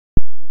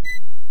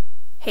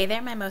Hey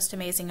there, my most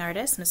amazing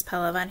artist, Miss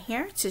Pelavan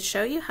here, to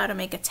show you how to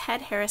make a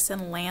Ted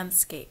Harrison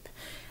landscape.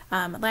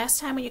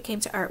 Last time when you came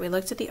to art, we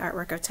looked at the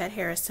artwork of Ted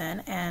Harrison,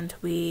 and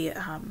we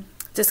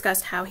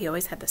discussed how he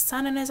always had the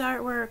sun in his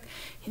artwork.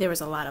 There was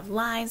a lot of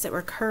lines that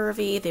were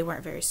curvy, they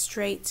weren't very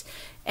straight,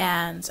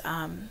 and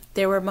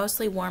they were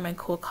mostly warm and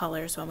cool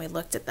colors when we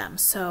looked at them.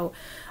 So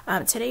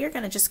today you're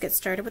going to just get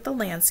started with the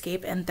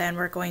landscape, and then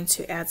we're going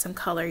to add some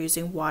color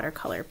using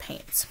watercolor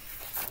paints.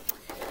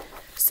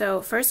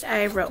 So first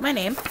I wrote my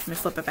name. Let me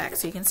flip it back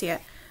so you can see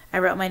it. I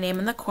wrote my name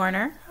in the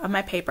corner of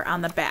my paper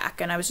on the back,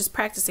 and I was just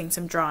practicing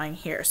some drawing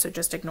here, so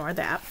just ignore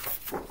that.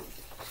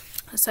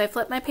 So I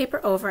flip my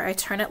paper over, I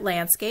turn it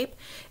landscape.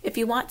 If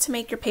you want to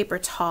make your paper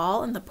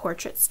tall in the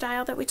portrait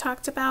style that we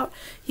talked about,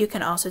 you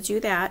can also do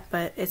that,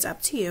 but it's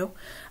up to you.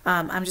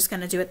 I'm just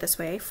going to do it this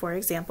way for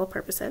example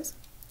purposes.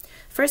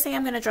 First thing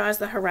I'm going to draw is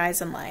the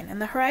horizon line,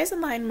 and the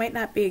horizon line might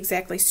not be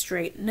exactly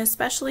straight, and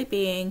especially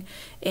being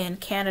in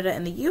Canada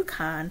and the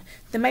Yukon,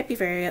 there might be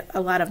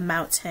a lot of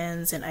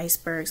mountains and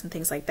icebergs and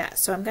things like that.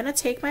 So I'm going to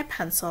take my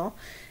pencil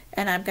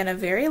and I'm going to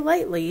very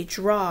lightly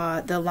draw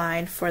the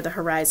line for the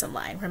horizon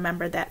line.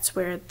 Remember, that's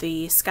where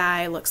the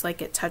sky looks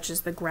like it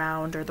touches the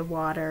ground or the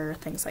water,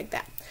 things like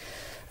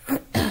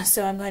that.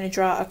 So I'm going to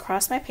draw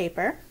across my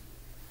paper.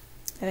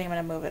 I think I'm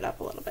going to move it up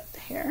a little bit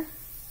here.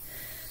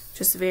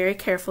 Just very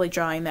carefully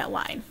drawing that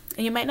line.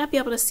 And you might not be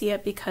able to see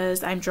it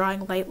because I'm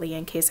drawing lightly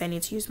in case I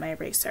need to use my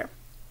eraser.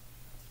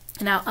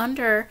 Now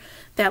under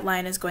that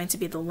line is going to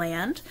be the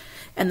land,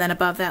 and then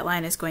above that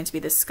line is going to be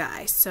the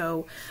sky.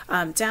 So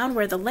down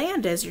where the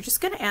land is, you're just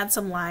going to add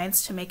some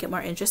lines to make it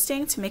more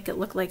interesting, to make it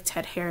look like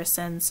Ted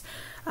Harrison's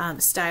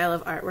style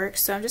of artwork.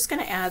 So I'm just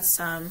going to add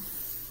some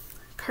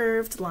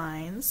curved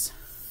lines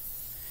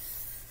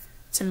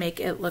to make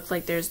it look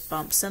like there's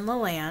bumps in the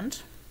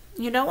land.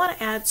 You don't want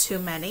to add too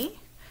many,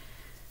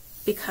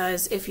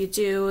 because if you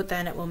do,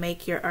 then it will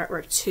make your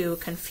artwork too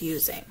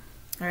confusing.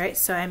 Alright,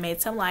 so I made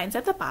some lines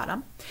at the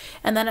bottom,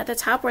 and then at the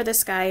top where the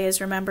sky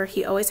is, remember,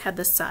 he always had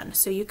the sun.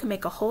 So you can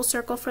make a whole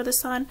circle for the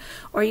sun,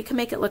 or you can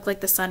make it look like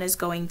the sun is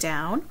going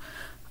down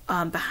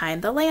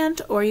behind the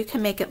land, or you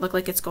can make it look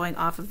like it's going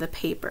off of the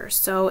paper.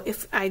 So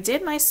if I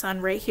did my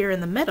sun right here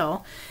in the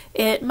middle,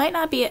 it might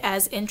not be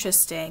as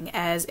interesting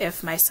as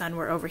if my sun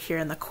were over here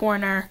in the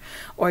corner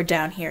or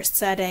down here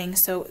setting.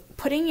 So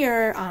putting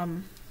your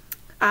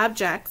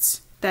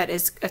object that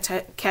is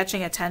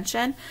catching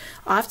attention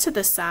off to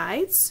the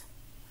sides,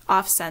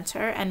 off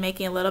center, and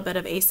making a little bit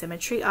of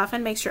asymmetry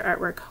often makes your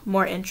artwork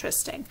more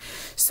interesting.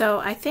 So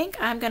I think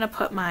I'm going to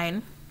put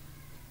mine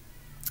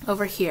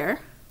over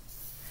here,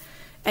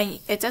 and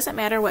it doesn't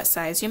matter what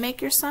size you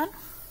make your sun.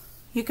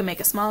 You can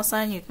make a small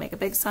sun, you can make a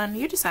big sun,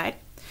 you decide.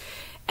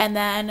 And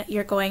then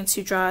you're going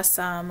to draw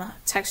some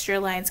texture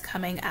lines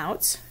coming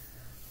out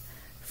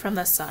from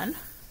the sun.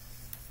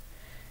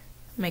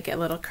 Make it a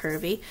little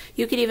curvy.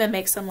 You could even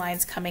make some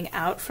lines coming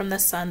out from the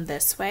sun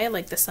this way,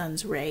 like the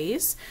sun's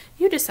rays.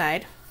 You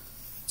decide.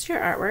 It's your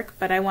artwork,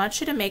 but I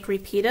want you to make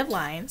repeated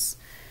lines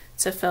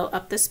to fill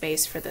up the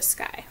space for the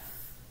sky.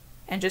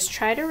 And just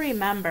try to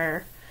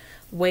remember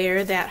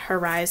where that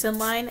horizon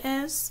line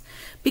is,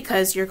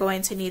 because you're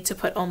going to need to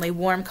put only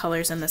warm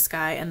colors in the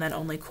sky and then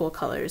only cool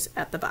colors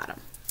at the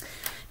bottom.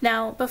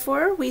 Now,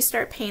 before we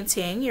start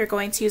painting, you're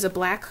going to use a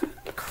black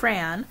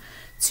crayon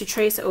to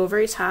trace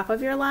over top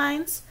of your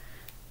lines,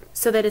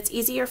 so that it's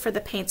easier for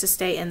the paint to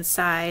stay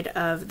inside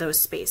of those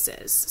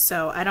spaces.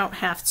 So I don't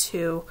have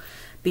to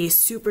be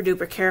super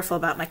duper careful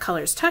about my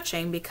colors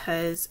touching,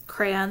 because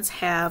crayons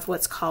have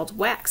what's called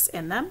wax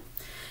in them,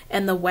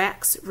 and the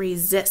wax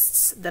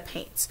resists the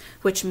paint,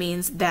 which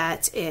means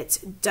that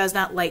it does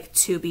not like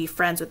to be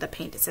friends with the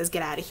paint. It says,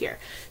 get out of here.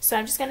 So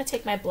I'm just going to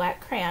take my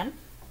black crayon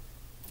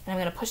and I'm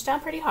going to push down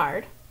pretty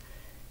hard,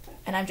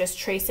 and I'm just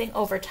tracing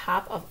over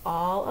top of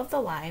all of the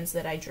lines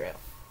that I drew.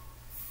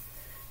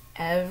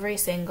 Every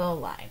single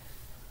line.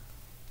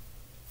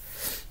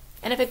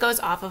 And if it goes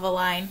off of a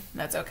line,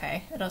 that's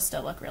okay. It'll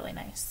still look really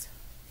nice.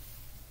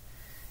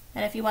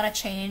 And if you want to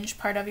change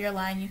part of your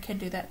line, you can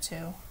do that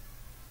too.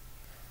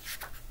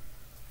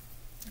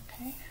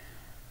 Okay.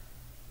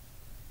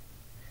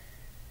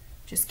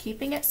 Just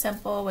keeping it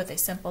simple with a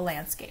simple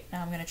landscape.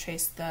 Now I'm going to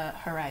trace the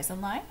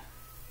horizon line.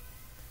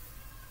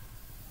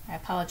 I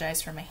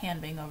apologize for my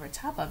hand being over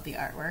top of the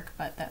artwork,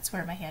 but that's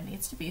where my hand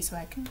needs to be so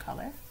I can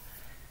color.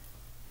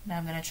 Now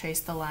I'm going to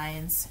trace the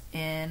lines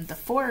in the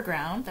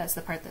foreground. That's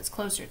the part that's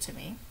closer to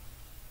me.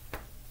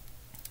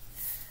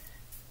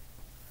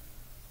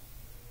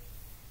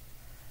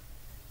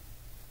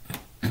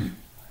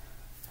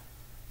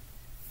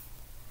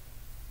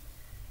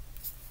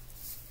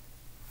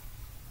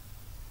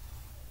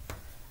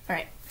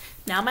 Alright,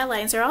 now my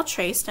lines are all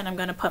traced, and I'm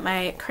going to put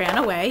my crayon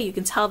away. You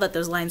can tell that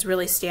those lines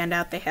really stand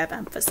out, they have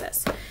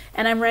emphasis.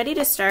 And I'm ready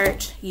to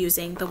start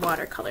using the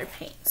watercolor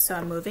paint. So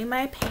I'm moving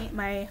my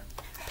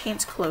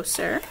paint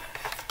closer,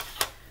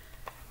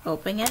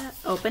 opening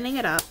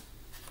it up.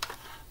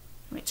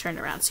 Let me turn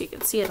it around so you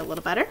can see it a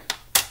little better.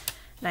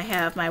 And I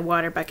have my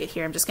water bucket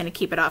here. I'm just going to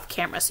keep it off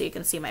camera so you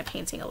can see my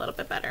painting a little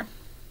bit better.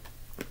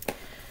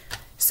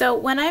 So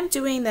when I'm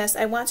doing this,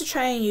 I want to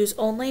try and use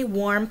only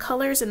warm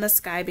colors in the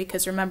sky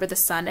because remember the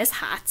sun is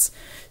hot,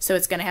 so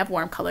it's going to have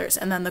warm colors,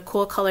 and then the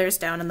cool colors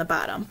down in the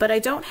bottom. But I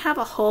don't have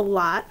a whole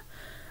lot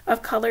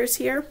of colors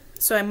here,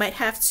 so I might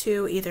have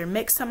to either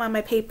mix some on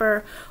my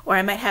paper, or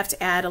I might have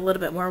to add a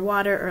little bit more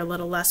water or a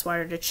little less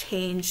water to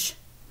change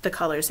the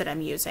colors that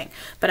I'm using.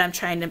 But I'm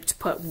trying to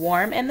put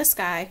warm in the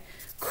sky,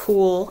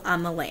 cool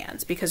on the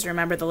land, because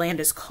remember the land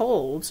is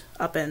cold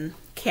up in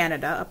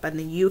Canada, up in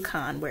the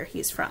Yukon where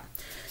he's from.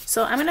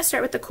 So I'm going to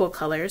start with the cool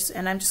colors,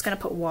 and I'm just going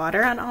to put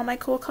water on all my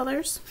cool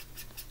colors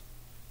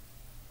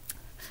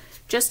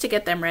just to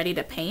get them ready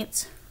to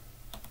paint.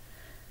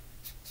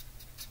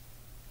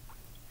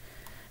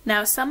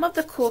 Now some of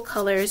the cool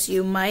colors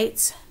you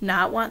might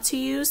not want to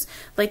use,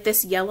 like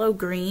this yellow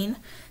green,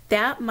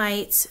 that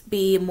might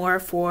be more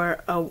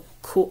for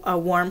a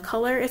warm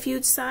color if you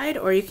decide,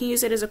 or you can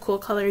use it as a cool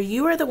color.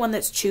 You are the one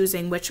that's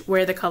choosing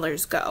where the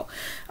colors go.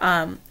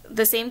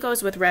 The same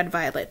goes with red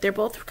violet. They're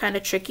both kind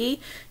of tricky,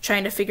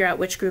 trying to figure out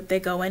which group they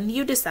go in.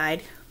 You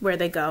decide where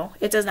they go.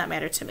 It does not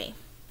matter to me.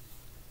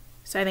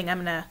 So I think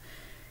I'm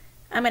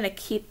gonna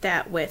keep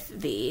that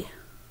with the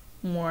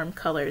warm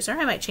colors, or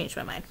I might change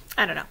my mind.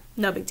 I don't know.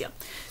 No big deal.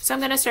 So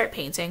I'm gonna start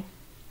painting.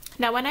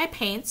 Now when I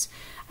paint,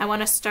 I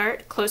want to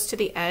start close to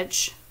the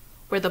edge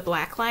where the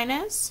black line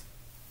is,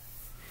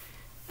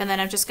 and then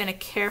I'm just going to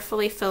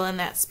carefully fill in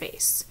that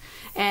space.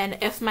 And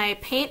if my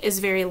paint is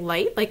very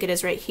light, like it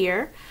is right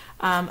here,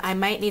 I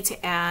might need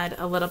to add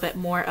a little bit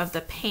more of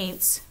the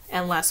paint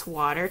and less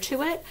water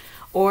to it,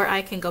 or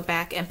I can go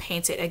back and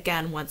paint it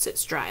again once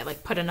it's dry,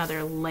 like put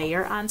another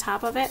layer on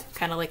top of it,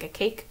 kind of like a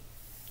cake.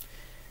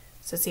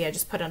 So see, I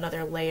just put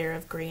another layer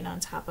of green on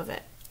top of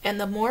it. And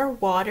the more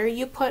water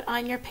you put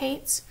on your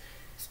paints,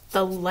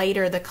 the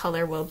lighter the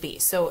color will be.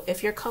 So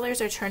if your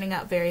colors are turning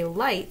out very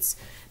light,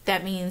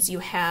 that means you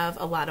have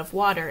a lot of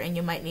water, and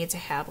you might need to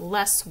have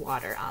less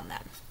water on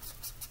them.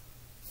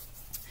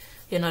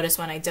 You'll notice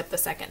when I dipped the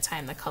second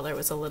time, the color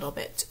was a little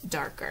bit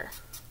darker.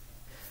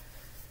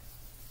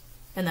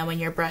 And then when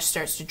your brush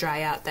starts to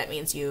dry out, that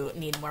means you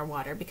need more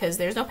water because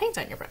there's no paint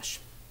on your brush.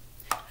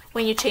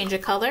 When you change a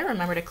color,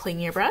 remember to clean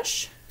your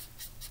brush,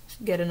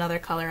 get another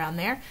color on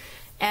there,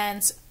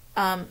 and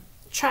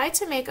try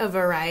to make a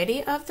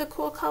variety of the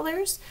cool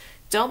colors.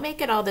 Don't make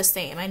it all the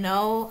same. I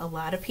know a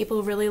lot of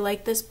people really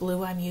like this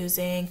blue I'm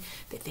using.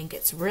 They think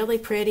it's really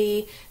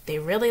pretty. They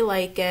really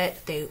like it.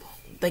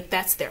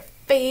 That's their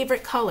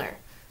favorite color.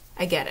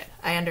 I get it.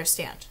 I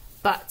understand.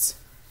 But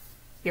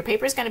your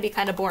paper is going to be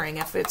kind of boring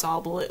if it's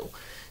all blue.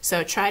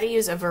 So try to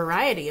use a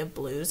variety of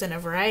blues and a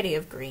variety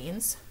of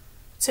greens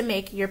to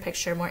make your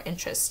picture more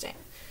interesting.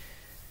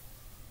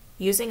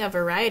 Using a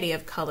variety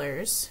of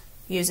colors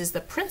uses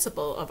the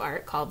principle of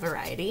art called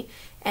variety,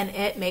 and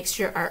it makes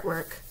your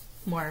artwork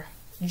more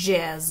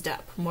jazzed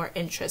up, more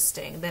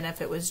interesting than if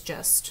it was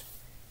just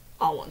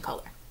all one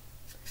color.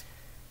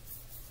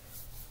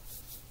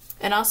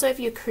 And also if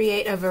you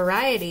create a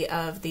variety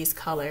of these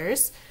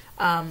colors,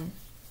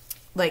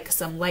 like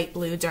some light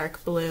blue,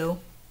 dark blue,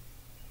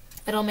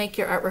 it'll make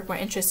your artwork more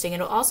interesting.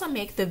 It'll also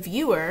make the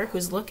viewer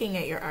who's looking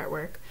at your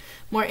artwork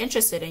more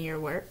interested in your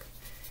work,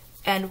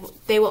 and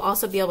they will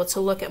also be able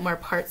to look at more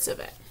parts of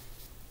it,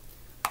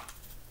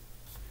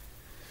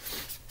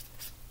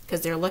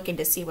 because they're looking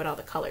to see what all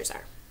the colors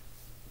are.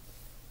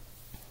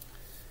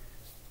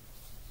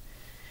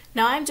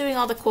 Now I'm doing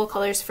all the cool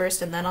colors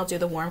first, and then I'll do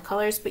the warm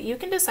colors, but you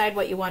can decide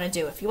what you want to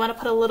do. If you want to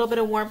put a little bit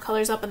of warm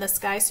colors up in the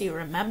sky so you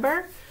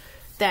remember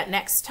that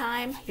next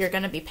time you're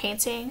going to be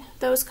painting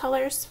those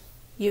colors,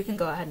 you can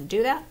go ahead and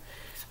do that.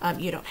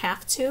 You don't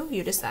have to,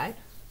 you decide.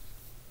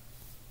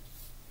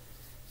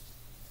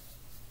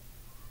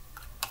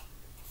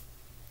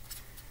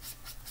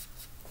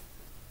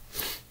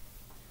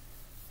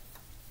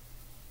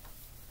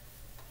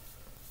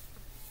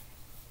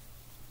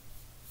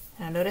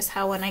 Now notice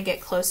how when I get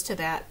close to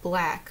that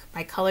black,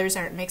 my colors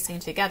aren't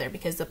mixing together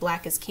because the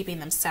black is keeping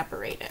them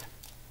separated.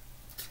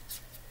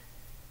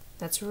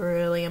 That's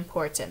really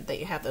important that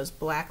you have those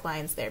black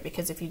lines there,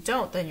 because if you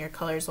don't, then your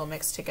colors will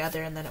mix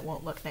together and then it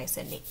won't look nice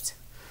and neat.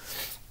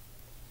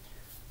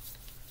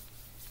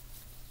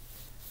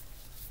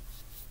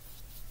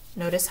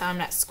 Notice how I'm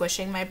not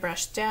squishing my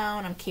brush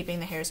down, I'm keeping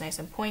the hairs nice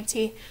and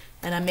pointy,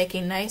 and I'm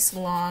making nice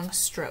long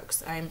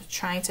strokes. I'm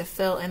trying to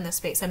fill in the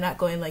space. I'm not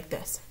going like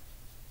this,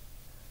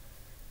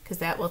 because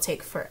that will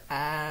take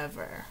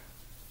forever.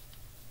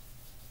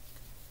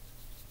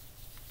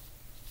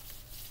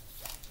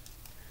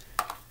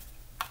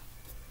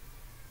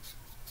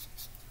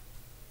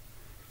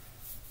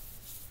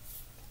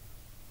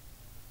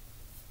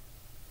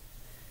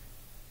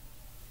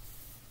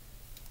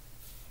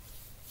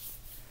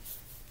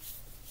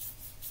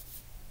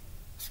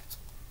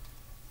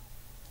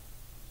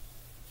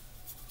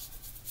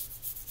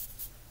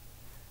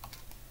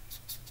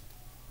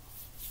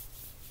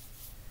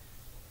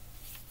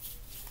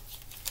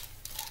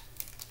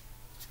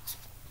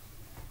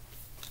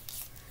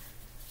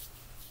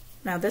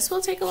 Now this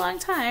will take a long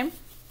time.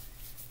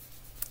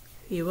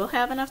 You will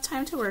have enough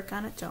time to work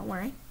on it, don't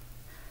worry.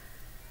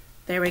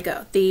 There we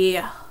go.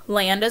 The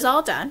land is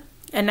all done.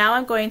 And now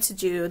I'm going to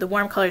do the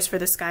warm colors for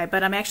the sky,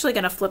 but I'm actually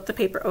going to flip the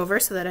paper over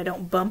so that I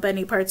don't bump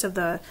any parts of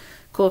the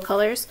cool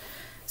colors.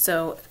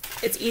 So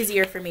it's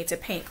easier for me to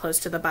paint close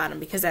to the bottom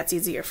because that's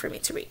easier for me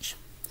to reach.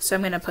 So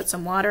I'm going to put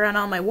some water on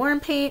all my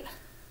warm paint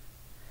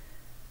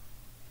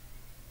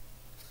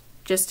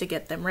just to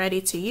get them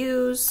ready to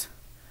use.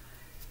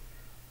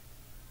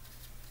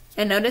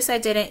 And notice I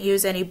didn't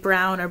use any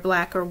brown or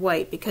black or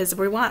white because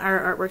we want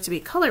our artwork to be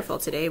colorful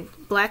today.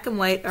 Black and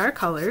white are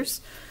colors,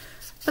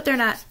 but they're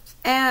not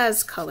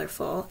as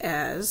colorful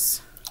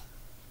as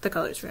the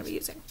colors we're going to be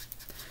using.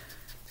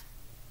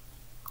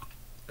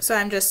 So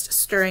I'm just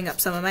stirring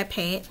up some of my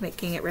paint,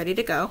 making it ready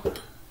to go,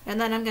 and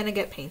then I'm going to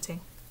get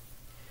painting.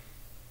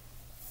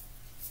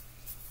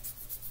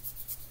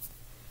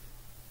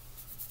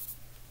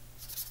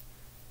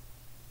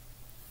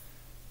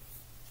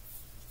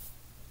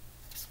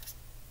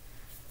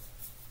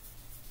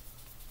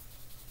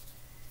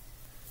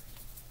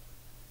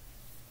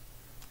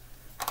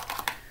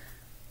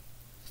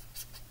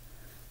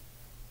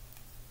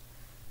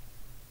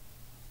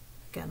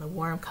 Again, the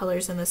warm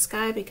colors in the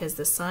sky because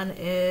the sun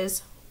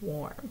is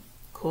warm.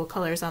 Cool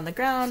colors on the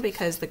ground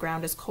because the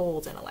ground is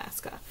cold in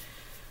Alaska.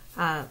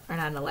 Or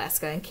not in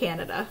Alaska, in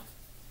Canada.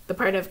 The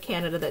part of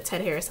Canada that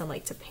Ted Harrison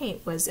liked to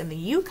paint was in the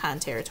Yukon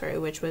Territory,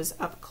 which was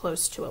up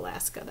close to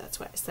Alaska. That's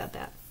why I said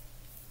that.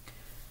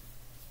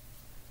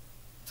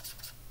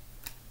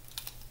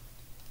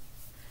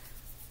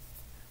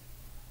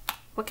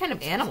 What kind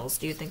of animals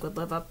do you think would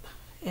live up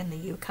in the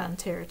Yukon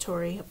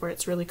Territory where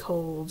it's really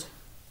cold?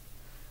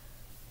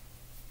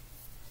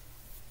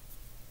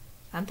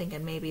 I'm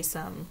thinking maybe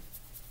some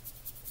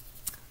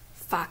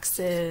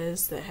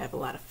foxes that have a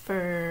lot of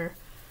fur,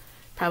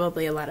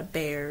 probably a lot of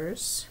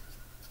bears,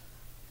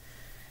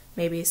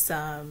 maybe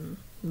some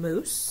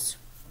moose.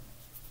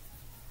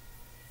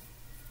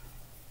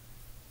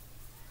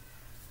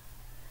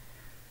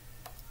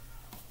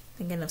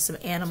 Thinking of some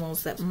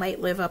animals that might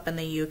live up in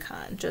the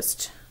Yukon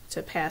just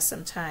to pass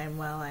some time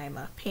while I'm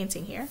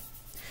painting here.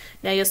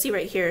 Now you'll see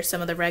right here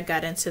some of the red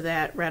got into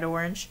that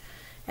red-orange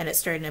and it's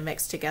starting to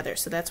mix together.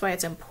 So that's why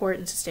it's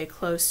important to stay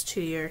close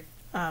to your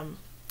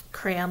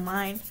crayon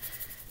line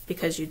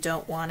because you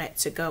don't want it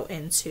to go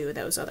into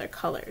those other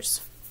colors.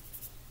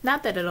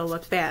 Not that it'll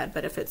look bad,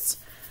 but if it's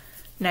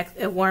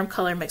a warm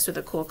color mixed with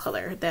a cool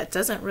color, that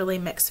doesn't really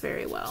mix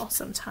very well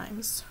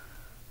sometimes.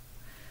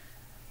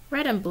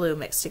 Red and blue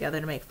mix together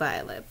to make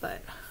violet,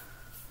 but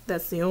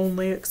that's the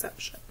only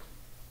exception.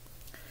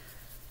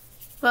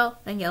 Well,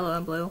 and yellow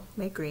and blue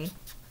make green.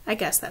 I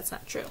guess that's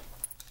not true.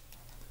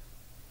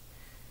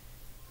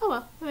 Oh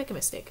well, I make a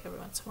mistake every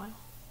once in a while.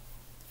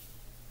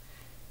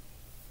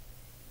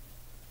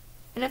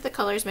 And if the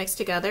colors mix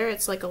together,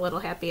 it's like a little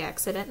happy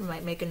accident and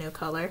might make a new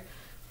color.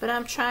 But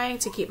I'm trying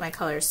to keep my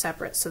colors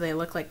separate so they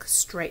look like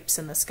stripes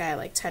in the sky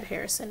like Ted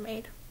Harrison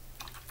made.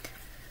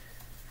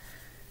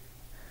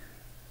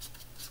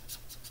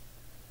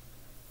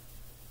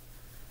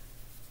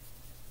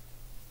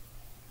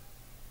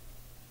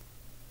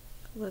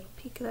 A little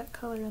peek of that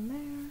color in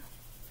there.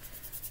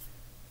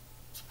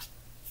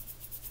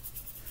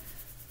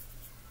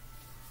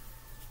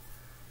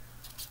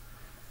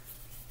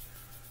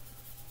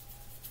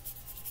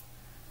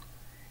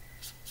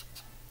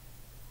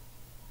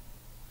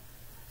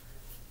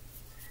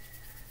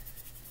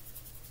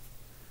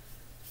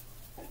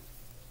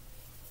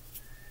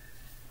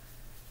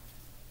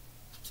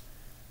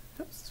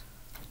 Oops.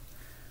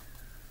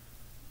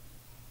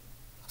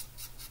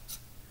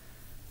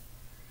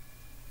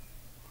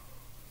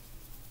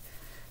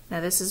 Now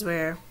this is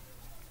where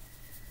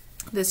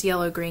this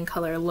yellow-green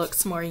color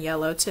looks more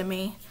yellow to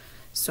me,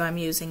 so I'm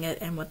using it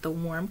in with the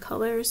warm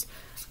colors,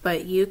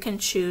 but you can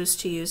choose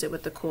to use it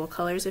with the cool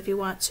colors if you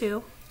want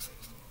to.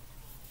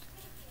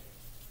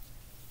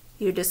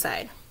 You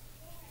decide.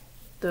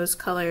 Those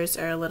colors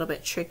are a little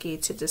bit tricky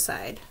to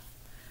decide,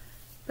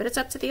 but it's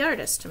up to the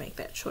artist to make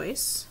that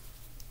choice.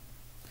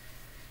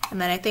 And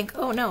then I think,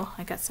 oh no,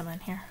 I got some in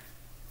here.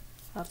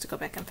 I'll have to go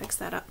back and fix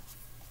that up.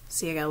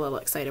 See, I got a little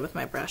excited with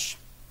my brush.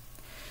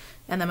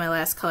 And then my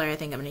last color, I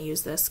think I'm going to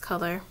use this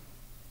color,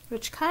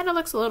 which kind of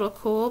looks a little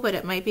cool, but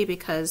it might be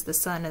because the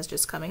sun is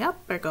just coming up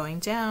or going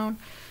down.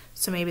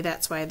 So maybe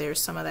that's why there's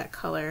some of that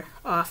color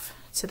off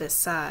to the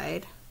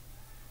side.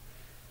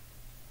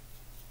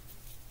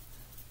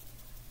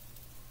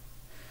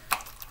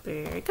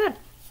 Very good.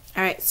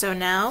 Alright, so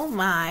now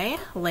my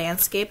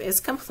landscape is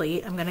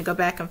complete. I'm going to go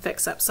back and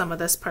fix up some of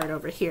this part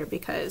over here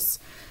because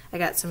I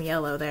got some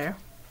yellow there.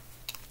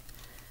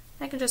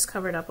 I can just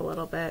cover it up a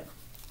little bit.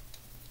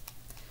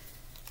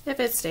 If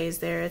it stays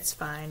there, it's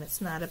fine. It's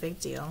not a big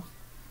deal.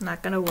 I'm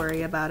not going to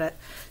worry about it.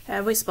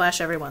 We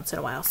splash every once in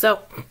a while.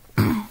 So,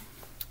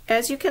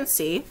 as you can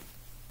see,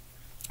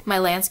 my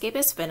landscape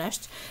is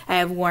finished. I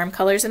have warm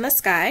colors in the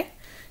sky,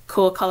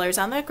 cool colors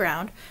on the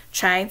ground,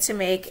 trying to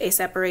make a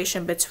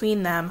separation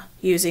between them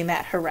using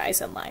that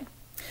horizon line.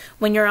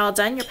 When you're all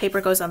done, your paper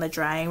goes on the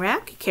drying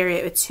rack. You carry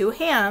it with 2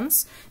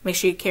 hands. Make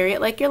sure you carry it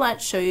like your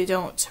lunch so you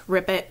don't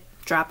rip it,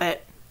 drop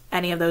it,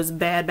 any of those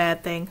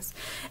bad things.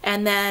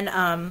 And then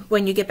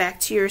when you get back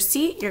to your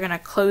seat, you're going to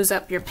close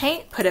up your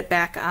paint, put it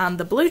back on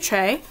the blue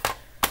tray,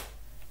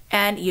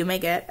 and you may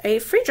get a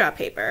free draw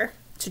paper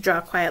to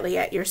draw quietly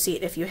at your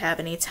seat if you have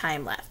any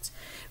time left.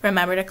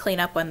 Remember to clean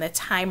up when the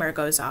timer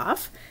goes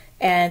off.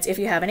 And if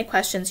you have any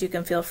questions, you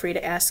can feel free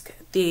to ask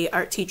the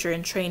art teacher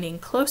in training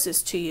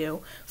closest to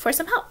you for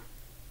some help.